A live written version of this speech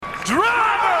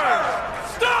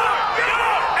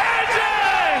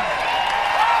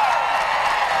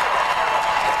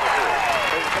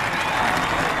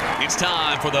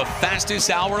time for the fastest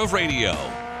hour of radio,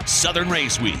 Southern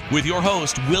Race Week, with your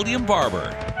host, William Barber.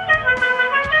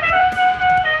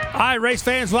 Hi, race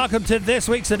fans. Welcome to this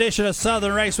week's edition of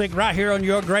Southern Race Week right here on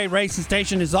your great racing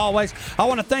station. As always, I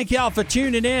want to thank y'all for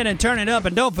tuning in and turning up.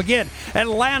 And don't forget,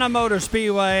 Atlanta Motor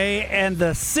Speedway and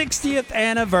the 60th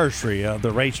anniversary of the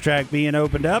racetrack being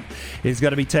opened up is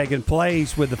going to be taking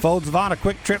place with the Folds of Honor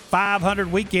Quick Trip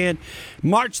 500 weekend,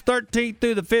 March 13th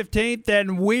through the 15th.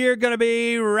 And we're going to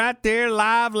be right there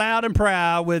live, loud, and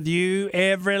proud with you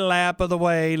every lap of the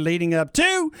way leading up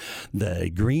to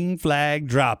the green flag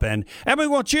dropping. And we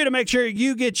want you to make sure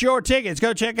you get your tickets.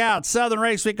 Go check out Southern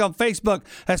Race Week on Facebook.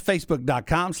 That's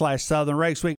facebook.com/Southern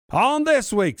Race Week. On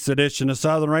this week's edition of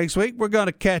Southern Race Week, we're going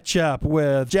to catch up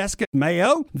with Jessica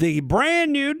Mayo, the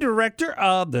brand new director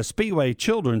of the Speedway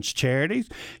Children's Charities.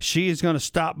 She is going to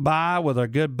stop by with our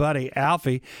good buddy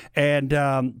Alfie and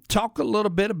talk a little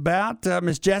bit about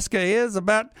Miss Jessica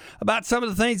about some of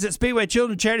the things that Speedway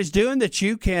Children's Charities is doing that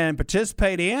you can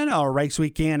participate in on a race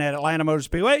weekend at Atlanta Motor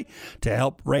Speedway to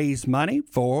help raise money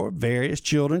for various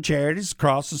children charities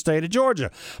across the state of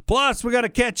Georgia. Plus, we're going to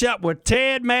catch up with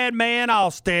Ted Madman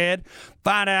Alstead,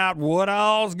 find out what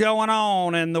all's going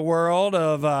on in the world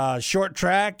of short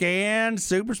track and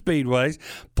super speedways.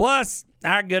 Plus,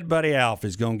 our good buddy Alf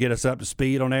is going to get us up to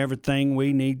speed on everything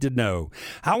we need to know.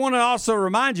 I want to also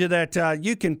remind you that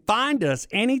you can find us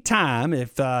anytime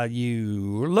if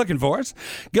you're looking for us.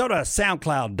 Go to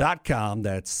SoundCloud.com.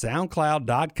 That's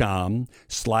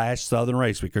SoundCloud.com/Southern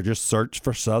Race Week, or just search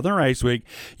for Southern Race Week.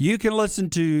 You can listen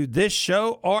to this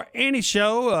show or any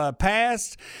show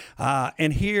past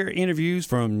and hear interviews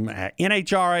from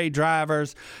NHRA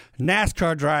drivers,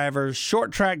 NASCAR drivers,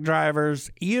 short track drivers,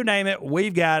 you name it,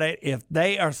 we've got it. If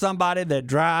they are somebody that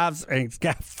drives and it's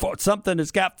got something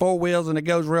that's got four wheels and it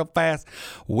goes real fast,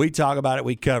 we talk about it,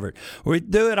 we cover it. We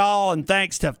do it all, and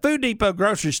thanks to Food Depot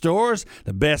Grocery Stores,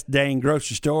 the best dang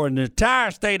grocery store in the entire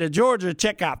state of Georgia.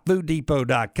 Check out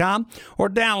fooddepot.com or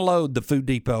download the Food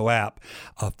Depot app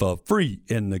for free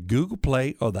in the Google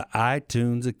Play or the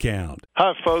iTunes account.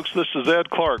 Hi, folks. This is Ed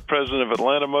Clark, president of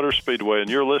Atlanta Motor Speedway, and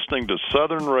you're listening to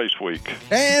Southern Race Week.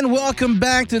 And welcome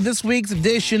back to this week's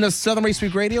edition of Southern Race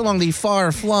Week Radio along the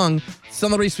far-flung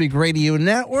Southern Race Week Radio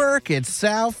Network. It's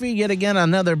Salfie, yet again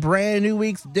another brand new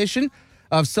week's edition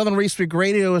of Southern Race Week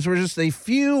Radio, as we're just a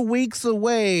few weeks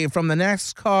away from the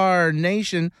NASCAR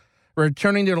Nation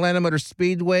returning to Atlanta Motor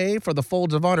Speedway for the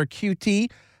Folds of Honor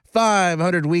QT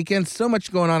 500 weekend. So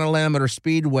much going on at Atlanta Motor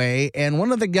Speedway, and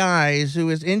one of the guys who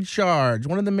is in charge,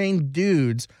 one of the main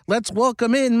dudes, let's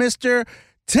welcome in Mr.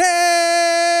 Ted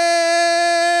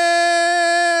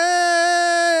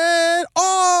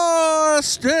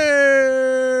Alstead.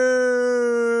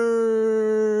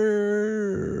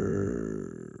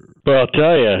 Well, I'll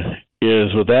tell you,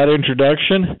 is with that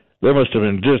introduction, there must have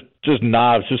been just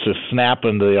knobs, just a snap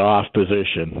into the off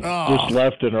position, just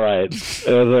left and right.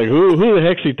 And I was like, who the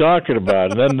heck's he talking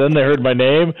about? And then they heard my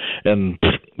name, and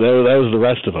that was the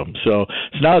rest of them. So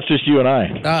now it's just you and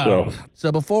I.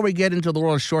 So before we get into the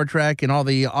world of short track and all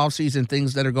the off-season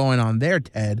things that are going on there,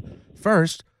 Ted,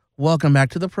 first, welcome back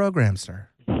to the program, sir.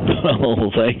 Oh,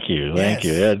 thank you. Thank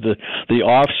you. Yeah, the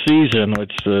off season,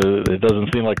 which it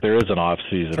doesn't seem like there is an off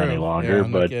season any longer,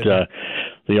 but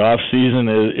the off season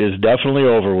is definitely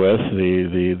over with.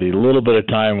 The little bit of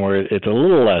time where it's a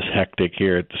little less hectic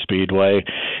here at the Speedway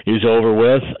is over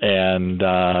with, and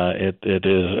it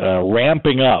is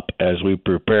ramping up as we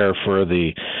prepare for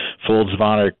the Folds of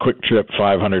Honor Quick Trip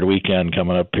 500 weekend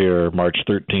coming up here March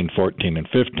 13, 14, and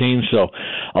 15. So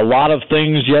a lot of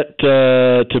things yet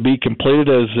to be completed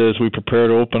as we prepare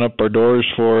to open up our doors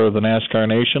for the NASCAR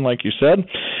Nation, like you said.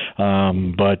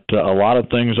 But a lot of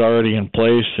things already in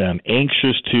place, and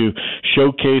anxious to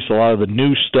showcase a lot of the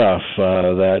new stuff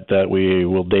that we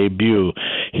will debut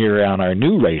here on our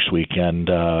new race weekend,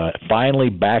 finally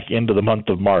back into the month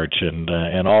of March, and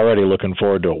already looking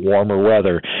forward to warmer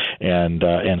weather and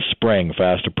spring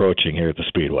fast approaching here at the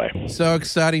Speedway. So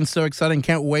exciting.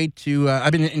 Can't wait to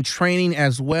I've been in training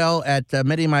as well at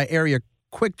many of my area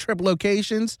Quick Trip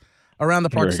locations around the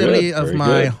proximity of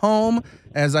my home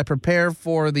as I prepare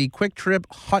for the Quick Trip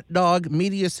Hot Dog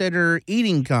Media Center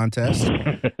Eating Contest,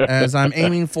 as I'm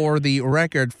aiming for the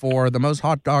record for the most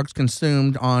hot dogs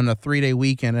consumed on a 3-day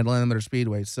weekend at Atlanta Motor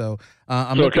Speedway. So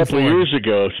I'm a couple of years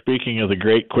ago, speaking of the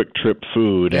great Quick Trip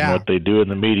food and what they do in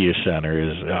the Media Center,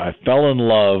 is I fell in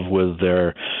love with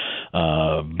their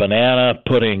banana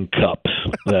pudding cups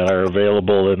that are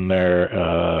available in their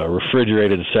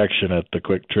refrigerated section at the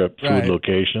Quick Trip food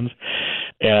locations.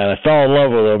 And I fell in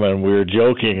love with them, and we were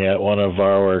joking at one of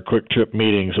our quick trip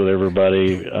meetings with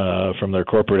everybody from their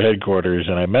corporate headquarters,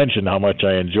 and I mentioned how much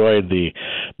I enjoyed the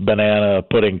banana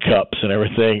pudding cups and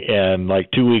everything, and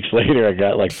like 2 weeks later I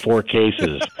got like 4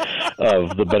 cases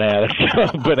of the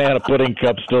banana pudding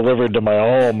cups delivered to my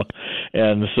home.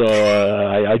 And so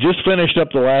I just finished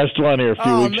up the last one here a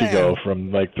few weeks ago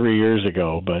from like 3 years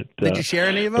ago. But did you share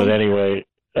any of them? But anyway,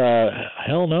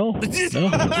 hell no. No.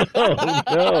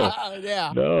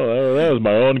 Yeah. No, that was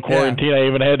my own quarantine. Yeah. I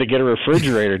even had to get a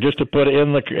refrigerator just to put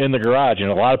in the garage. You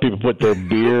know, a lot of people put their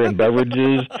beer and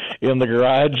beverages in the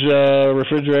garage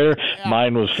refrigerator. Yeah.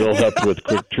 Mine was filled up with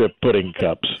Quick Trip pudding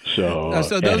cups. So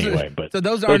anyway,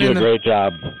 those aren't they do a great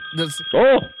job.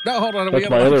 No, hold on. That's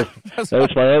my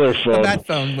other phone. That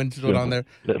phone went on there.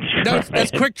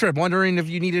 That's Quick Trip. Wondering if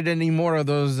you needed any more of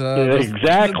those.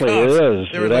 Exactly, those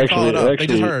it is. They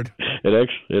just heard.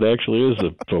 It actually is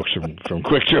the folks from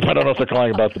Quick Trip. I don't know if they're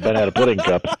calling about the banana pudding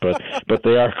cups, but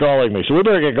they are calling me. So we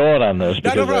better get going on this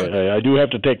because I do have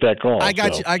to take that call. I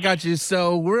got you.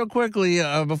 So real quickly,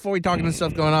 before we talk about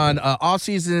stuff going on,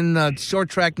 off-season short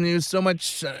track news. So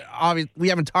much. We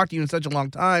haven't talked to you in such a long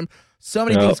time. So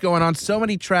many things going on. So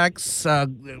many tracks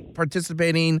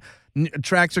participating.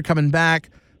 Tracks are coming back.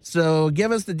 So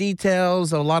give us the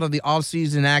details of a lot of the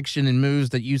off-season action and moves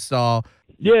that you saw.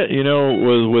 Yeah,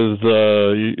 with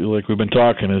like we've been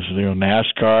talking, is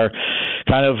NASCAR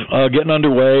kind of getting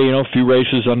underway. A few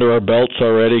races under our belts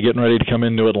already, getting ready to come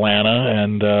into Atlanta,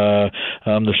 and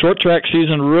the short track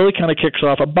season really kind of kicks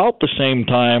off about the same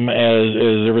time as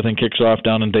everything kicks off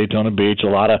down in Daytona Beach. A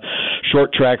lot of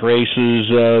short track races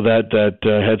that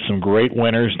had some great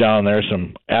winners down there,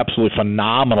 some absolutely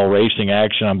phenomenal racing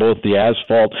action on both the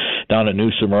asphalt down at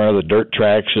New Smyrna, the dirt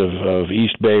tracks of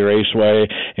East Bay Raceway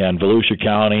and Volusia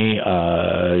County.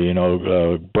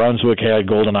 Brunswick had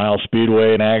Golden Isle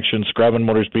Speedway in action. Screven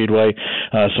Motor Speedway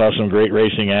saw some great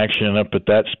racing action up at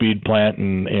that speed plant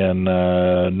in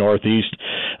northeast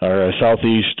or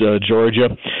southeast Georgia.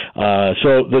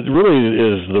 So that really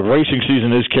is the racing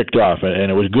season is kicked off, and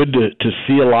it was good to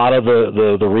see a lot of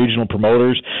the regional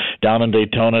promoters down in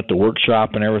Daytona at the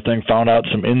workshop and everything. Found out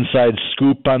some inside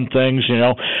scoop on things.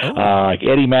 Like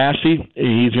Eddie Massey,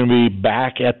 he's going to be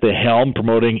back at the helm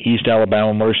promoting East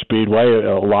Alabama Motor Speedway.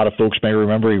 A lot of folks may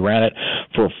remember he ran it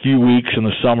for a few weeks in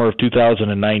the summer of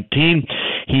 2019.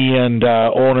 He and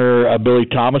owner Billy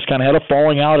Thomas kind of had a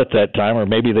falling out at that time, or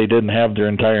maybe they didn't have their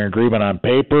entire agreement on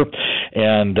paper,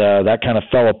 and that kind of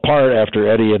fell apart after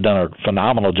Eddie had done a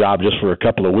phenomenal job just for a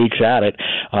couple of weeks at it.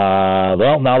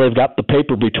 Well, now they've got the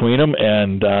paper between them,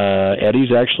 and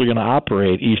Eddie's actually going to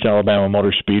operate East Alabama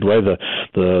Motor Speedway,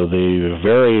 the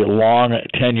very long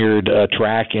tenured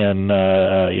track in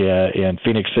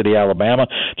Phoenix City, Alabama,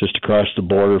 just across the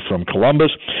border from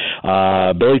Columbus.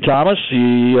 Billy Thomas,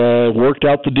 he worked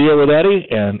out the deal with Eddie,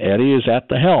 and Eddie is at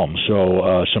the helm.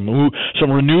 So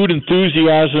some renewed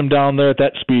enthusiasm down there at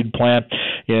that speed plant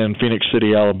in Phoenix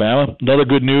City, Alabama. Another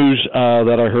good news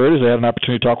that I heard is I had an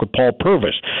opportunity to talk with Paul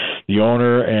Purvis, the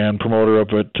owner and promoter up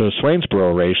at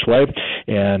Swainsboro Raceway,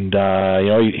 and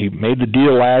he made the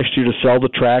deal last year to sell the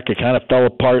track. It kind of fell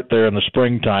apart there in the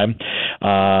springtime,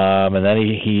 and then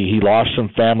he lost some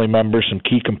family members, some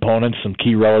key components, some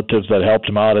key relatives that helped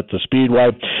him out at the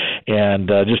Speedway, and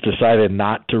just decided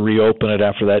not to reopen it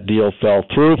after that deal fell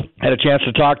through. Had a chance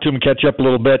to talk to him and catch up a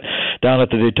little bit down at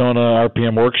the Daytona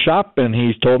RPM workshop, and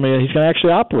he's told me he's going to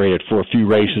actually operate it for a few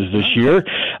races this year.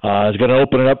 He's going to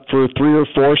open it up for 3 or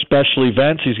 4 special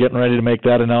events. He's getting ready to make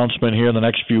that announcement here in the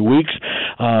next few weeks.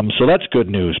 So that's good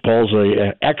news. Paul's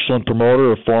an excellent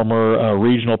promoter, a former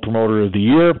regional promoter of the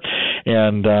year,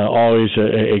 and always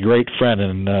a great friend.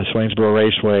 And Swainsboro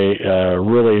Raceway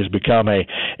really has become a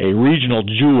regional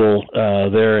jewel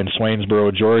there in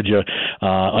Swainsboro, Georgia,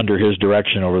 under his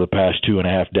direction over the past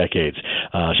 2.5 decades.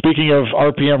 Speaking of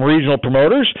RPM regional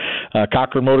promoters,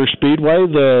 Cochran Motor Speedway,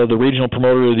 the regional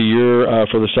promoter of the year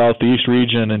for the Southeast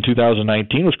region in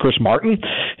 2019 was Chris Martin.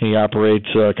 He operates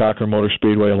Cochran Motor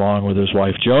Speedway along with his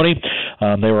wife Joni.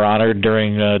 They were honored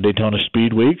during Daytona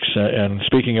Speed Weeks. And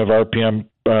speaking of RPM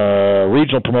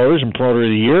regional promoters and promoter of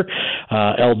the year,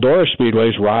 Eldora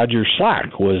Speedway's Roger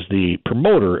Slack was the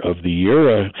promoter of the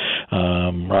year.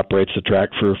 Operates the track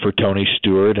for Tony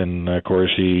Stewart, and of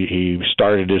course he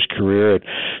started his career at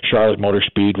Charlotte Motor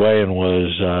Speedway and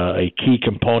was a key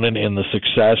component in the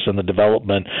success and the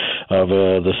development of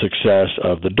the success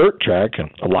of the dirt track. And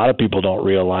a lot of people don't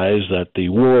realize that the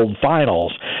World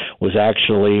Finals was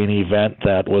actually an event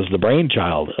that was the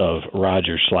brainchild of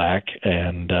Roger Slack,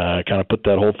 and kind of put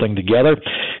that whole thing together,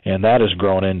 and that has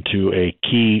grown into a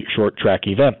key short track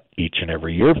event. each and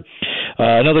every year.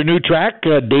 Another new track,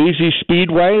 Daisy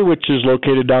Speedway, which is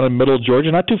located down in Middle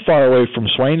Georgia, not too far away from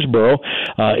Swainsboro.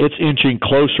 It's inching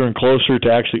closer and closer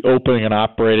to actually opening and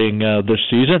operating this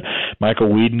season. Michael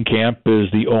Wiedenkamp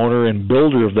is the owner and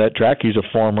builder of that track. He's a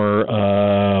former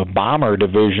Bomber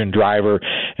Division driver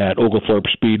at Oglethorpe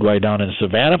Speedway down in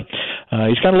Savannah.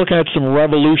 He's kind of looking at some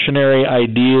revolutionary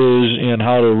ideas in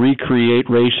how to recreate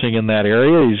racing in that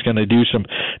area. He's going to do some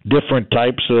different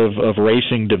types of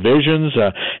racing divisions.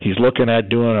 He's looking at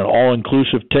doing an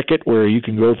all-inclusive ticket where you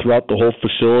can go throughout the whole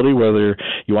facility, whether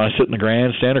you want to sit in the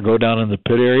grandstand or go down in the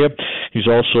pit area. He's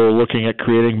also looking at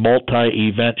creating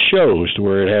multi-event shows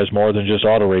where it has more than just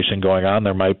auto racing going on.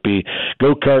 There might be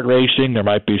go-kart racing, there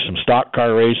might be some stock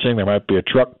car racing, there might be a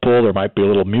truck pull, there might be a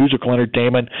little musical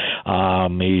entertainment.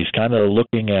 He's kind of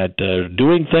looking at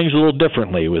doing things a little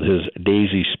differently with his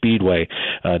Daisy Speedway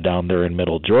down there in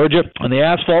Middle Georgia. On the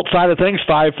asphalt side of things,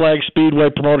 Five Flags Speedway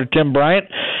promoter Tim Bryant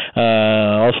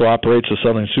also operates the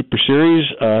Southern Super Series.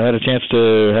 Had a chance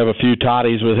to have a few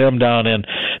toddies with him down in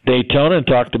Daytona and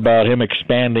talked about him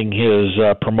expanding his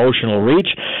promotional reach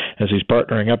as he's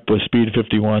partnering up with Speed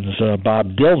 51's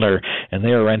Bob Dillner, and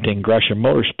they are renting Gresham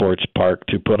Motorsports Park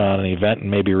to put on an event and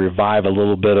maybe revive a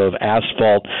little bit of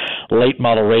asphalt late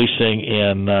model racing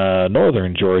in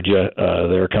northern Georgia.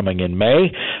 They're coming in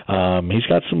May. He's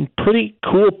got some pretty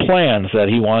cool plans that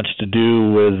he wants to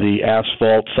do with the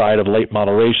asphalt side of late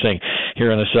model racing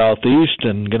here in the Southeast,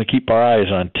 and going to keep our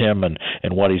eyes on Tim and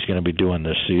what he's going to be doing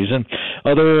this season.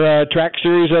 Other track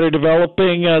series that are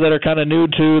developing that are kind of new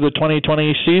to the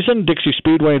 2020 season, Dixie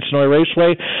Speedway and Sonoy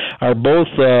Raceway, are both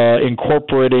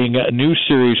incorporating new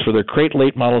series for their crate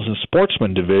late models and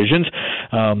sportsman divisions.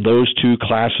 Those two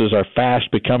classes are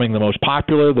fast becoming the most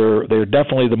popular. They're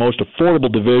definitely the most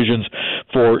affordable divisions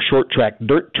for short track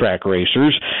dirt track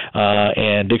racers,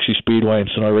 and Dixie Speedway and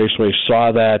Sonoy Raceway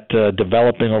saw that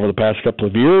developing over the past couple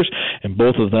of years, and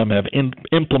both of them have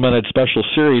implemented special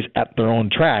series at their own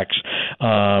tracks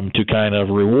to kind of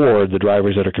reward the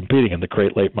drivers that are competing in the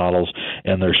crate late models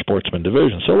and their sportsman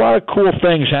division. So a lot of cool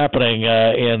things happening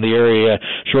in the area,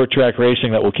 short track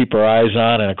racing, that we'll keep our eyes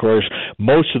on. And of course,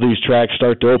 most of these tracks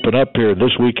start to open up here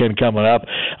this weekend coming up,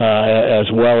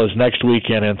 as well as next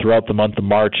weekend, and throughout the month of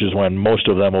March is when most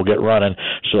of them will get running.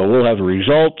 So we'll have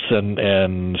results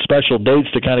and special dates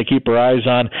to kind of keep our eyes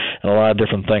on, and a lot of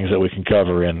different things that we can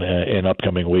cover in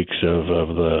upcoming weeks of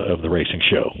the racing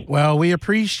show. Well, we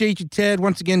appreciate you, Ted,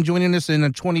 once again joining us in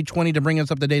 2020 to bring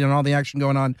us up to date on all the action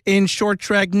going on in short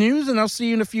track news. And I'll see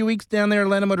you in a few weeks down there at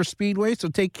Atlanta Motor Speedway. So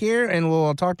take care, and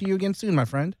we'll talk to you again soon, my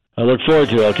friend. I look forward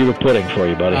to it. I'll keep it pudding for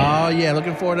you, buddy. Oh, yeah,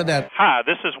 looking forward to that. Hi,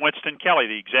 this is Winston Kelly,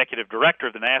 the Executive Director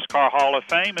of the NASCAR Hall of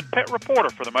Fame and pit reporter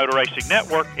for the Motor Racing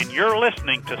Network, and you're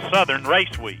listening to Southern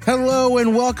Race Week. Hello,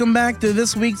 and welcome back to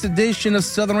this week's edition of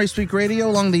Southern Race Week Radio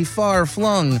along the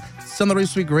far-flung Southern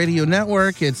Race Week Radio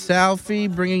Network. It's Alfie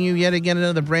bringing you yet again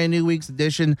another brand new week's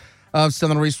edition of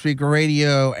Southern Race Week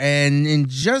Radio. And in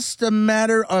just a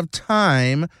matter of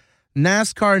time,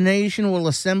 NASCAR Nation will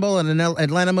assemble at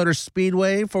Atlanta Motor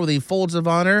Speedway for the Folds of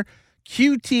Honor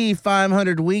QT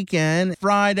 500 weekend,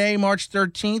 Friday, March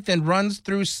 13th, and runs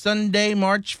through Sunday,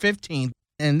 March 15th.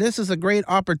 And this is a great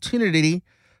opportunity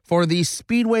for the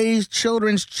Speedway's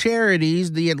children's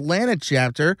charities, the Atlanta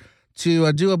chapter,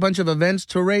 to do a bunch of events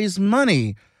to raise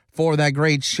money for that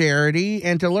great charity.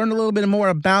 And to learn a little bit more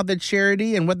about the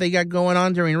charity and what they got going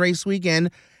on during race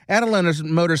weekend at Atlanta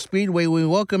Motor Speedway, we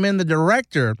welcome in the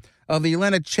director of the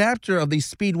Atlanta chapter of the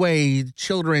Speedway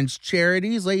Children's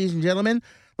Charities. Ladies and gentlemen,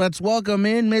 let's welcome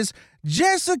in Miss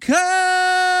Jessica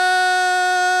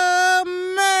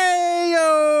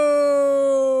Mayo.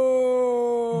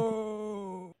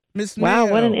 Miss Mayo.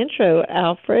 Wow, what an intro,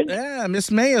 Alfred. Yeah,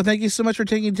 Miss Mayo, thank you so much for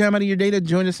taking time out of your day to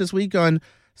join us this week on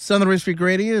Southern Race Week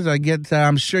Radio. As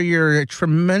I'm sure you're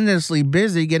tremendously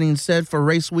busy getting set for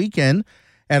race weekend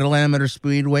at Atlanta Motor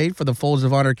Speedway for the Folds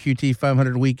of Honor QT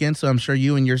 500 weekend. So I'm sure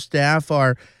you and your staff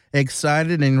are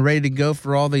excited and ready to go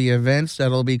for all the events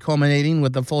that'll be culminating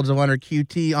with the Folds of Honor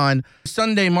QT on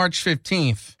Sunday, March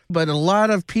 15th. But a lot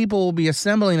of people will be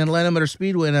assembling at Atlanta Motor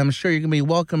Speedway, and I'm sure you're going to be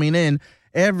welcoming in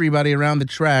everybody around the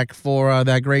track for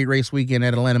that great race weekend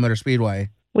at Atlanta Motor Speedway.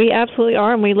 We absolutely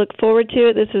are, and we look forward to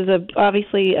it. This is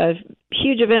obviously a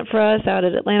huge event for us out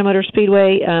at Atlanta Motor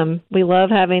Speedway. We love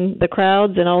having the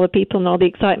crowds and all the people and all the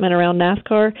excitement around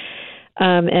NASCAR,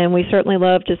 and we certainly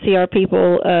love to see our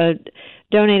people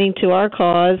donating to our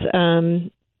cause.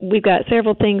 We've got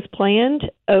several things planned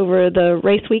over the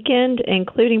race weekend,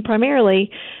 including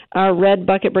primarily our Red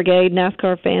Bucket Brigade.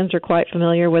 NASCAR fans are quite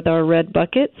familiar with our Red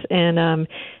Buckets, and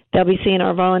They'll be seeing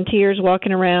our volunteers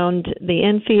walking around the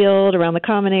infield, around the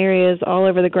common areas, all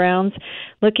over the grounds,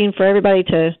 looking for everybody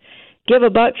to give a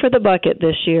buck for the bucket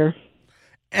this year.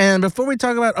 And before we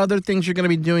talk about other things you're going to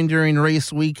be doing during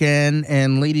race weekend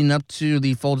and leading up to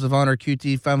the Folds of Honor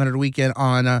QT 500 weekend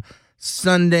on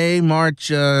Sunday, March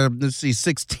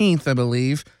 16th, I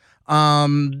believe.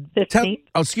 15th.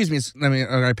 Excuse me. Let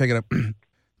me pick it up.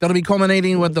 That'll be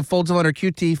culminating with the Folds of Honor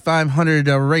QT 500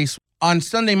 race on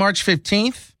Sunday, March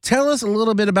 15th. Tell us a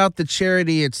little bit about the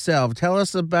charity itself. Tell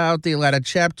us about the Atlanta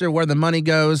chapter, where the money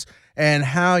goes, and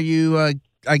how you,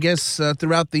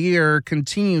 throughout the year,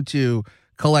 continue to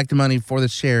collect money for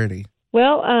this charity.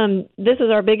 Well, this is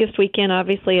our biggest weekend,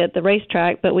 obviously, at the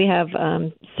racetrack, but we have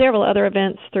several other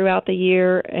events throughout the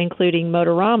year, including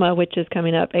Motorama, which is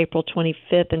coming up April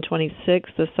 25th and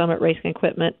 26th, the Summit Racing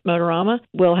Equipment Motorama.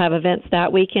 We'll have events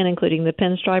that weekend, including the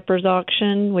Pinstripers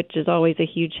auction, which is always a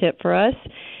huge hit for us.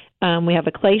 We have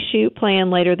a clay shoot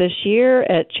planned later this year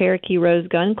at Cherokee Rose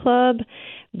Gun Club.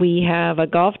 We have a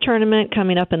golf tournament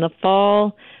coming up in the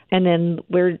fall. And then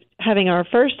we're having our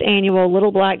first annual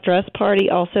Little Black Dress Party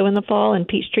also in the fall in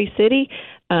Peachtree City.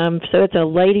 So it's a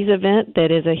ladies' event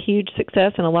that is a huge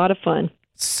success and a lot of fun.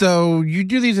 So you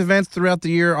do these events throughout the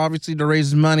year, obviously, to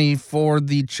raise money for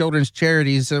the children's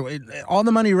charities. So all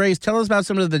the money raised, tell us about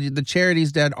some of the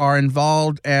charities that are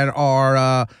involved and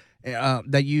are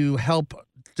that you help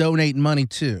donate money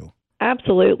to.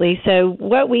 Absolutely. So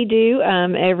what we do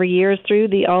every year is through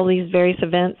all these various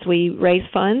events, we raise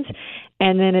funds.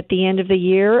 And then at the end of the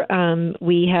year,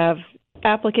 we have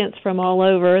applicants from all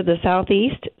over the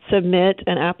Southeast submit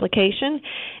an application,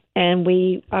 and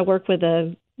I work with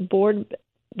a board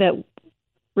that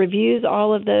reviews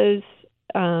all of those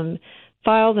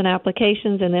files and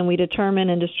applications, and then we determine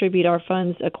and distribute our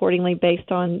funds accordingly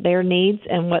based on their needs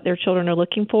and what their children are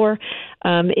looking for.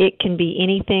 It can be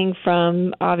anything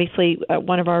from, obviously,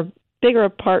 one of our bigger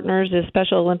partners is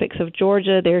Special Olympics of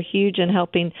Georgia. They're huge in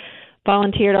helping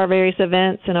volunteer at our various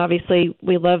events, and obviously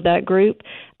we love that group.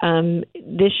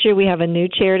 This year we have a new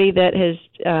charity that has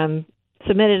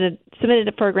submitted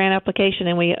for a grant application,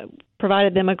 and we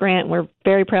provided them a grant. We're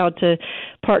very proud to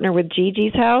partner with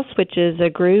Gigi's House, which is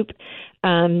a group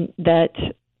that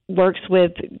works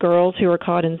with girls who are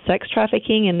caught in sex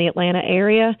trafficking in the Atlanta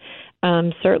area.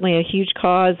 Certainly a huge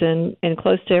cause and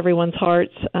close to everyone's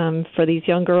hearts for these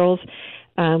young girls.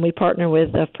 We partner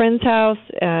with a Friend's House,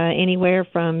 anywhere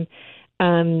from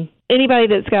anybody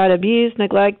that's got abused,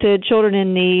 neglected, children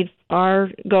in need. Our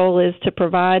goal is to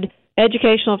provide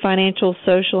educational, financial,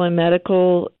 social, and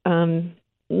medical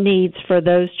needs for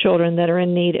those children that are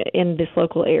in need in this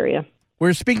local area.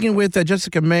 We're speaking with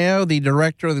Jessica Mayo, the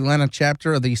director of the Atlanta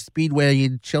chapter of the Speedway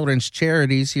Children's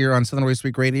Charities here on Southern Race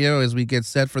Week Radio, as we get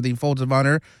set for the Folds of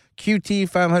Honor QT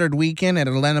 500 weekend at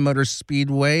Atlanta Motor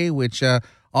Speedway, which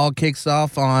all kicks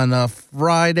off on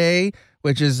Friday,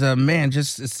 which is,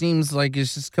 it seems like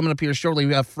it's just coming up here shortly.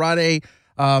 We have Friday,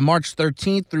 March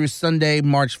 13th through Sunday,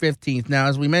 March 15th. Now,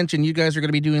 as we mentioned, you guys are going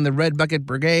to be doing the Red Bucket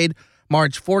Brigade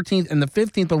March 14th and the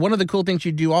 15th, but one of the cool things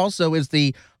you do also is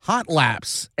the hot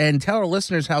laps. And tell our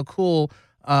listeners how cool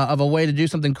of a way to do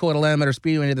something cool at Atlanta Motor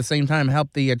Speedway and at the same time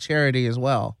help the charity as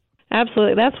well.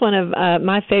 Absolutely. That's one of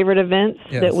my favorite events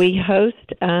that we host.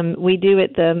 We do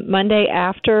it the Monday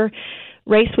after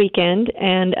race weekend,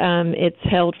 and it's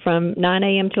held from 9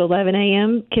 a.m. to 11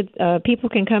 a.m. People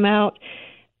can come out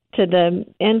to the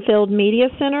Enfield Media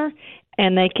Center,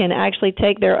 and they can actually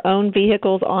take their own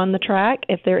vehicles on the track.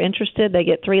 If they're interested, they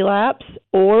get 3 laps,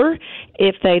 or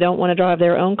if they don't want to drive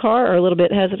their own car or are a little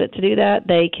bit hesitant to do that,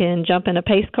 they can jump in a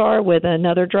pace car with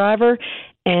another driver,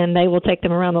 and they will take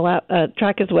them around the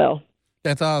track as well.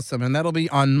 That's awesome, and that'll be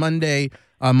on Monday,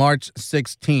 March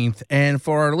 16th. And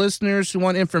for our listeners who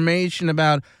want information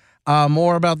about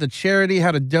more about the charity,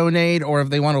 how to donate, or if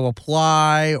they want to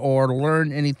apply or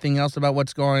learn anything else about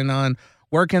what's going on,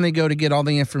 where can they go to get all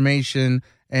the information?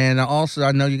 And also,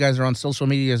 I know you guys are on social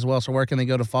media as well, so where can they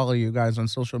go to follow you guys on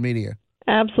social media?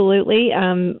 Absolutely.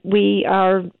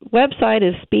 Our website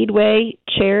is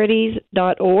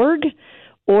speedwaycharities.org,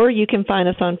 or you can find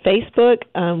us on Facebook.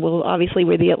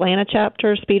 We're the Atlanta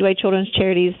chapter, Speedway Children's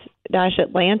Charities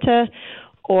Atlanta,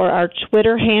 or our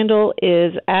Twitter handle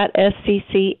is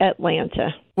 @SCC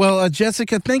Atlanta. Well,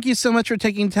 Jessica, thank you so much for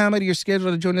taking time out of your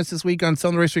schedule to join us this week on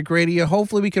Southern Race Week Radio.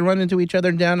 Hopefully we can run into each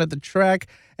other down at the track,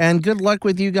 and good luck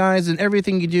with you guys, and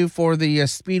everything you do for the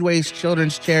Speedway's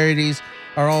Children's Charities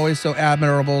are always so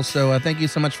admirable. So thank you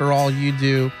so much for all you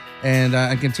do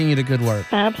and continue the good work.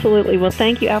 Absolutely. Well,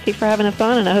 thank you, Alfie, for having us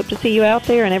on, and I hope to see you out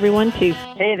there and everyone too.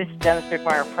 Hey, this is Dennis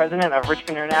Bickmeyer, president of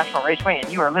Richmond International Raceway,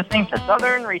 and you are listening to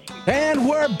Southern Race Week. And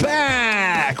we're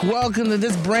back! Welcome to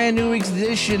this brand new week's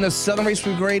edition of Southern Race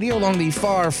Week Radio along the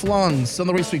far-flung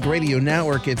Southern Race Week Radio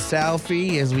Network at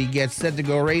Southie as we get set to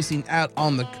go racing out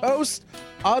on the coast.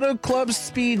 Auto Club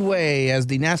Speedway as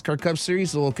the NASCAR Cup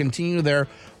Series will continue their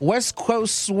West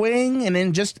Coast swing, and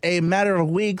in just a matter of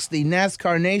weeks, the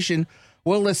NASCAR Nation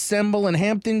will assemble in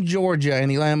Hampton, Georgia in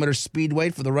the Atlanta Motor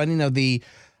Speedway for the running of the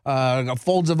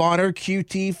Folds of Honor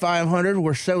QT 500.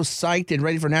 We're so psyched and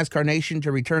ready for NASCAR Nation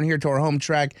to return here to our home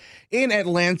track in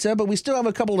Atlanta, but we still have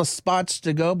a couple of spots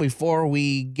to go before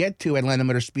we get to Atlanta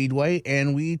Motor Speedway,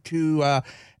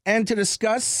 and to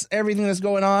discuss everything that's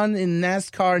going on in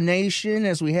NASCAR Nation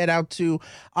as we head out to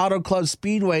Auto Club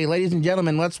Speedway. Ladies and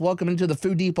gentlemen, let's welcome into the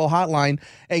Food Depot hotline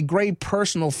a great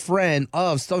personal friend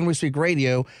of Southern Race Week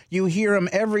Radio. You hear him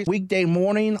every weekday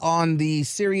morning on the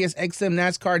Sirius XM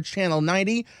NASCAR Channel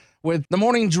 90 with the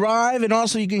Morning Drive, and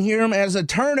also you can hear him as a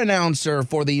turn announcer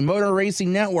for the Motor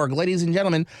Racing Network. Ladies and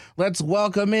gentlemen, let's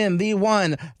welcome in the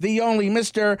one, the only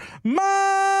Mr. Mike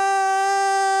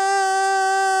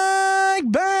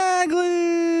Bagley.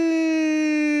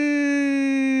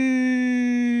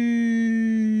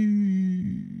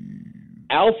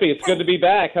 Alfie, it's good to be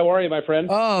back. How are you, my friend?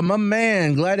 Oh, my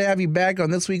man. Glad to have you back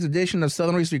on this week's edition of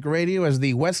Southern Race Week Radio as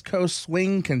the West Coast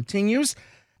swing continues.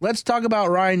 Let's talk about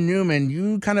Ryan Newman.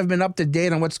 You kind of been up to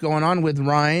date on what's going on with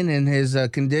Ryan and his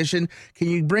condition. Can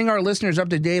you bring our listeners up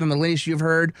to date on the latest you've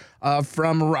heard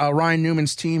from Ryan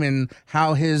Newman's team and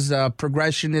how his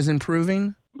progression is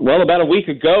improving? Well, about a week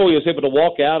ago, he was able to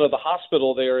walk out of the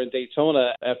hospital there in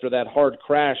Daytona after that hard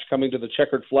crash coming to the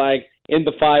checkered flag in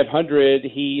the 500.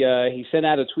 He sent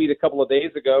out a tweet a couple of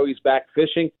days ago. He's back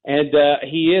fishing, and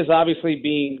he is obviously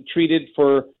being treated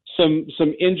for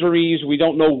some injuries. We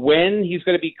don't know when he's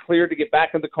going to be cleared to get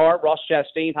back in the car. Ross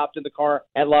Chastain hopped in the car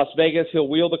at Las Vegas. He'll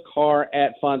wheel the car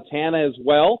at Fontana as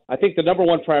well. I think the number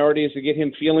one priority is to get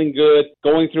him feeling good,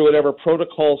 going through whatever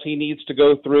protocols he needs to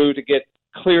go through to get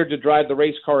cleared to drive the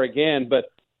race car again. But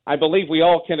I believe we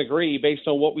all can agree, based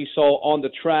on what we saw on the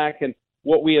track and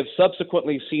what we have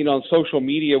subsequently seen on social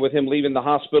media with him leaving the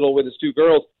hospital with his two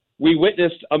girls, we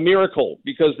witnessed a miracle,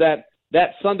 because that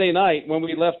Sunday night when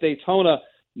we left Daytona,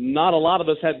 not a lot of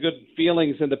us had good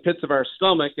feelings in the pits of our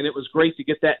stomach, and it was great to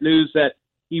get that news that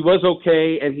he was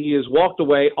okay and he has walked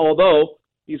away, although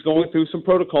he's going through some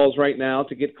protocols right now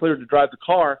to get cleared to drive the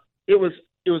car. It was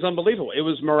unbelievable. It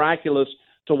was miraculous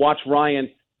to watch Ryan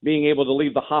being able to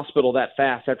leave the hospital that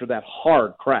fast after that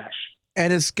hard crash.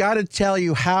 And it's got to tell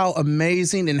you how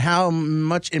amazing and how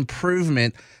much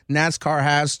improvement NASCAR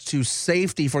has to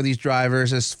safety for these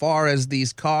drivers as far as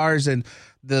these cars and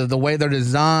the way they're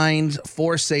designed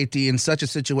for safety in such a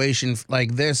situation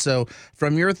like this. So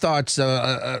from your thoughts,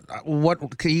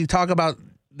 what can you talk about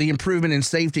the improvement in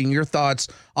safety and your thoughts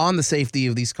on the safety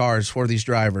of these cars for these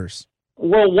drivers?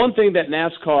 Well, one thing that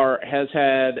NASCAR has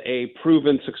had a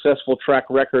proven successful track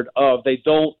record of, they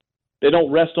don't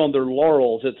rest on their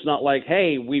laurels. It's not like,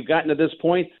 hey, we've gotten to this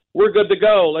point, we're good to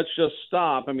go, let's just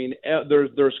stop. I mean,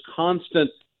 there's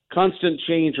constant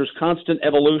change, there's constant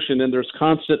evolution, and there's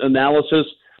constant analysis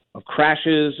of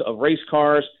crashes, of race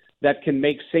cars that can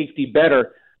make safety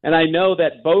better. And I know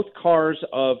that both cars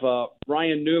of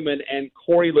Ryan Newman and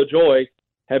Corey LaJoie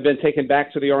have been taken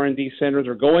back to the R&D center.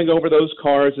 They're going over those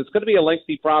cars. It's going to be a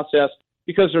lengthy process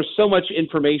because there's so much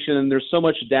information and there's so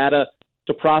much data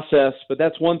to process. But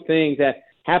that's one thing that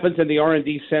happens in the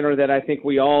R&D center that I think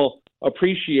we all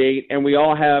appreciate, and we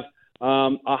all have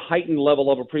a heightened level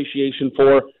of appreciation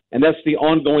for, and that's the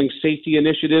ongoing safety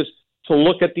initiatives to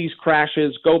look at these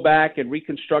crashes, go back and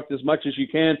reconstruct as much as you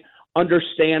can,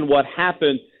 understand what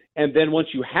happened, and then once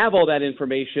you have all that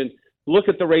information, look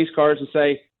at the race cars and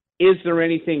say, is there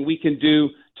anything we can do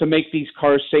to make these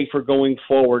cars safer going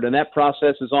forward? And that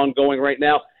process is ongoing right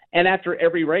now. And after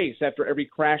every race, after every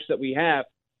crash that we have,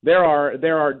 there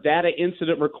are data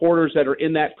incident recorders that are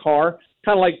in that car,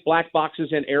 kind of like black boxes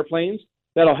in airplanes,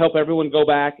 that'll help everyone go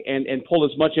back and pull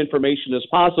as much information as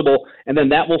possible. And then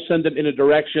that will send them in a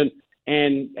direction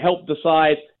and help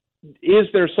decide, is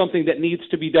there something that needs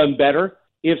to be done better?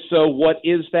 If so, what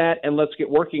is that? And let's get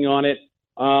working on it.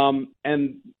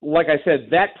 And like I said,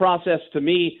 that process to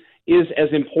me is as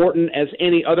important as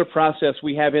any other process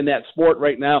we have in that sport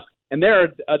right now. And there are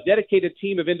a dedicated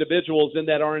team of individuals in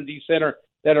that R&D center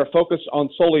that are focused on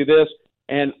solely this.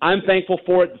 And I'm thankful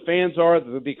for it. The fans are,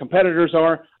 the competitors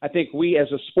are. I think we as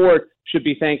a sport should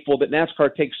be thankful that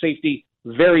NASCAR takes safety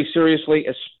very seriously,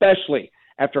 especially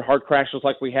after hard crashes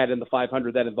like we had in the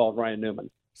 500 that involved Ryan Newman.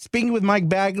 Speaking with Mike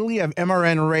Bagley of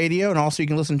MRN Radio, and also you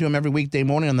can listen to him every weekday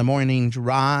morning on the Morning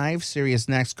Drive, Sirius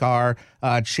NASCAR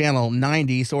Channel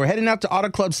 90. So we're heading out to Auto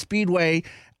Club Speedway.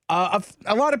 A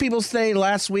lot of people say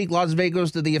last week Las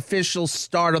Vegas was the official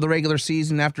start of the regular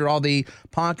season after all the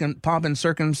pomp and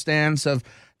circumstance of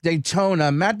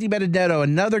Daytona. Matt DiBenedetto,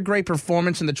 another great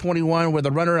performance in the 21 with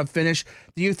a runner-up finish.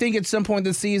 Do you think at some point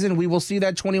this season we will see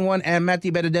that 21 and Matt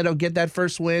DiBenedetto get that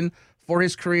first win for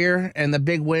his career and the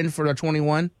big win for the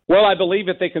 21? Well, I believe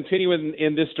if they continue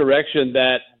in this direction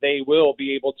that they will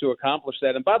be able to accomplish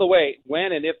that. And by the way,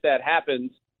 when and if that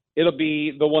happens, it'll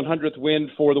be the 100th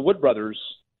win for the Wood Brothers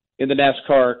in the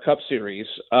NASCAR Cup Series.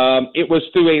 It was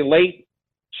through a late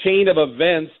chain of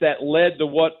events that led to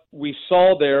what we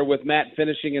saw there with Matt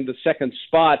finishing in the second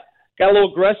spot. Got a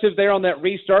little aggressive there on that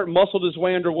restart, muscled his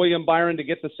way under William Byron to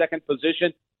get the second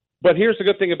position. But here's the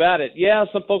good thing about it. Yeah,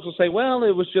 some folks will say, well,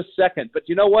 it was just second. But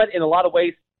you know what? In a lot of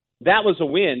ways, that was a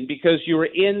win because you were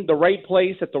in the right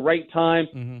place at the right time.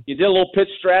 Mm-hmm. You did a little pitch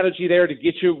strategy there to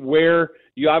get you where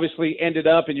you obviously ended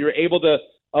up, and you were able to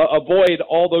avoid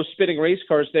all those spinning race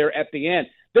cars there at the end.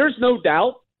 There's no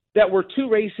doubt that we're two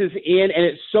races in, and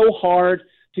it's so hard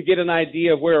to get an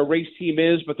idea of where a race team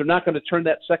is, but they're not going to turn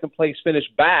that second-place finish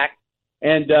back.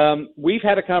 And we've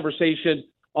had a conversation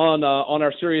on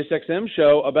our SiriusXM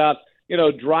show about,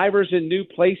 drivers in new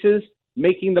places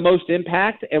making the most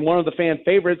impact, and one of the fan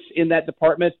favorites in that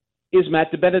department is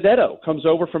Matt DiBenedetto. Comes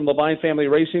over from Levine Family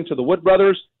Racing to the Wood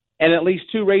Brothers, and at least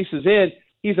two races in,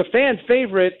 he's a fan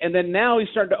favorite, and then now he's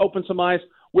starting to open some eyes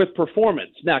with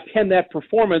performance. Now, can that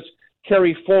performance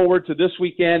carry forward to this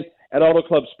weekend at Auto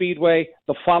Club Speedway,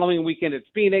 the following weekend at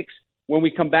Phoenix, when we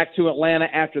come back to Atlanta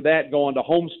after that, going to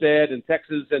Homestead and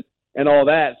Texas and all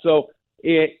that. So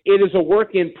it is a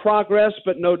work in progress,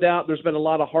 but no doubt there's been a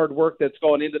lot of hard work that's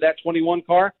gone into that 21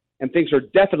 car, and things are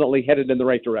definitely headed in the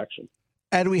right direction.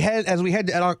 And as we head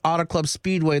to Auto Club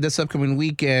Speedway this upcoming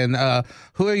weekend,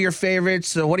 who are your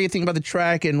favorites? What do you think about the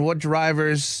track, and what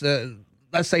drivers,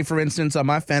 let's say, for instance, on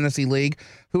my fantasy league,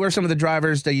 who are some of the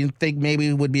drivers that you think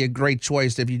maybe would be a great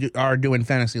choice if you are doing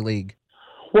fantasy league?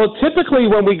 Well, typically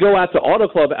when we go out to Auto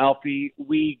Club, Alfie,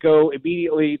 we go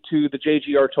immediately to the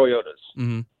JGR Toyotas.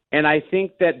 Mm-hmm. And I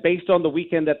think that based on the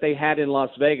weekend that they had in Las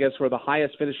Vegas, where the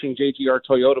highest finishing JGR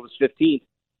Toyota was 15th,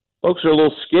 folks are a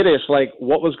little skittish, like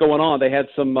what was going on. They had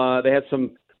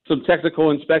some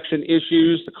technical inspection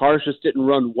issues. The cars just didn't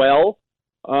run well.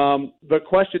 The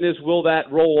question is, will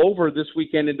that roll over this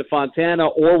weekend into Fontana,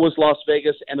 or was Las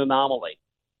Vegas an anomaly?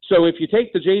 So if you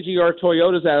take the JGR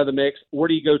Toyotas out of the mix, where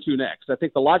do you go to next? I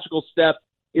think the logical step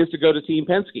is to go to Team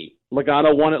Penske.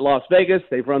 Logano won at Las Vegas.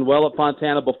 They've run well at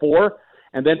Fontana before.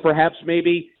 And then perhaps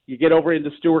maybe you get over into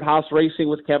Stewart-Haas Racing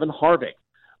with Kevin Harvick.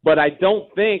 But I don't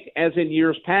think, as in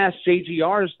years past,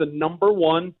 JGR is the number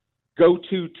one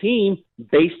go-to team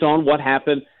based on what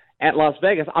happened at Las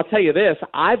Vegas. I'll tell you this,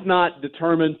 I've not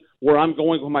determined where I'm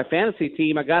going with my fantasy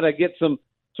team. I got to get some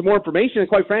more information. And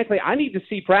quite frankly, I need to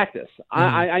see practice.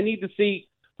 I need to see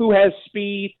who has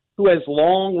speed, who has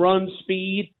long-run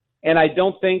speed. And I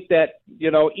don't think that,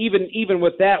 even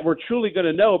with that, we're truly going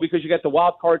to know, because you got the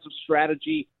wild cards of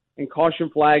strategy and caution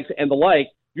flags and the like.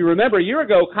 You remember a year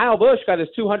ago, Kyle Busch got his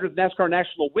 200th NASCAR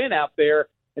national win out there,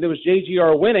 and it was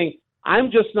JGR winning.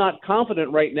 I'm just not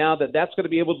confident right now that that's going to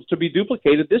be able to be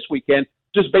duplicated this weekend,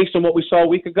 just based on what we saw a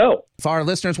week ago. If our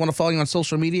listeners want to follow you on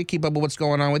social media, keep up with what's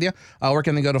going on with you, where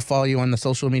can they go to follow you on the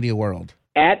social media world?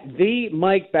 At the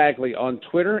Mike Bagley on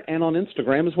Twitter and on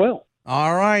Instagram as well.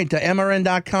 All right,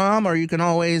 MRN.com, or you can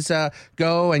always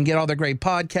go and get all the great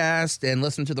podcasts and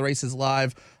listen to the races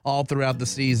live all throughout the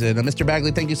season. Mr.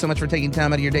 Bagley, thank you so much for taking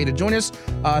time out of your day to join us.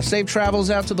 Safe travels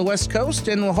out to the West Coast,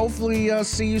 and we'll hopefully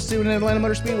see you soon at Atlanta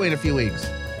Motor Speedway in a few weeks.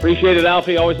 Appreciate it,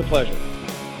 Alfie. Always a pleasure.